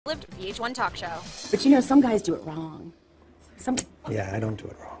Lived VH1 talk show. But you know, some guys do it wrong. Yeah, I don't do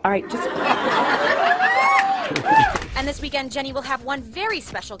it wrong. All right, just... And this weekend, Jenny will have one very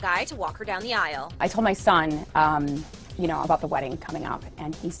special guy to walk her down the aisle. I told my son, you know, about the wedding coming up,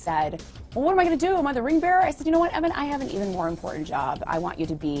 and he said, well, what am I going to do? Am I the ring bearer? I said, you know what, Evan, I have an even more important job. I want you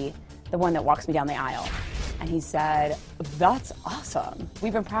to be the one that walks me down the aisle. And he said, that's awesome.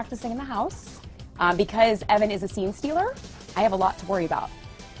 We've been practicing in the house. Because Evan is a scene stealer, I have a lot to worry about.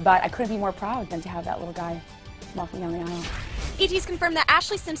 But I couldn't be more proud than to have that little guy walking down the aisle. ET's confirmed that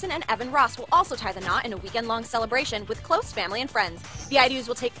Ashley Simpson and Evan Ross will also tie the knot in a weekend-long celebration with close family and friends. The I-Dos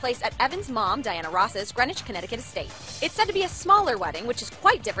will take place at Evan's mom, Diana Ross's Greenwich, Connecticut estate. It's said to be a smaller wedding, which is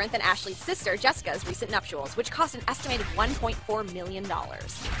quite different than Ashley's sister, Jessica's, recent nuptials, which cost an estimated $1.4 million.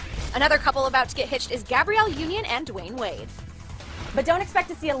 Another couple about to get hitched is Gabrielle Union and Dwayne Wade. But don't expect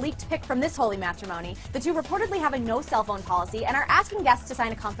to see a leaked pic from this holy matrimony. The two reportedly have a no cell phone policy and are asking guests to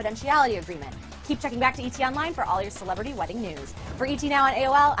sign a confidentiality agreement. Keep checking back to ET Online for all your celebrity wedding news. For ET Now on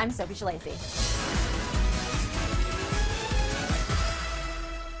AOL, I'm Sophie Shalacy.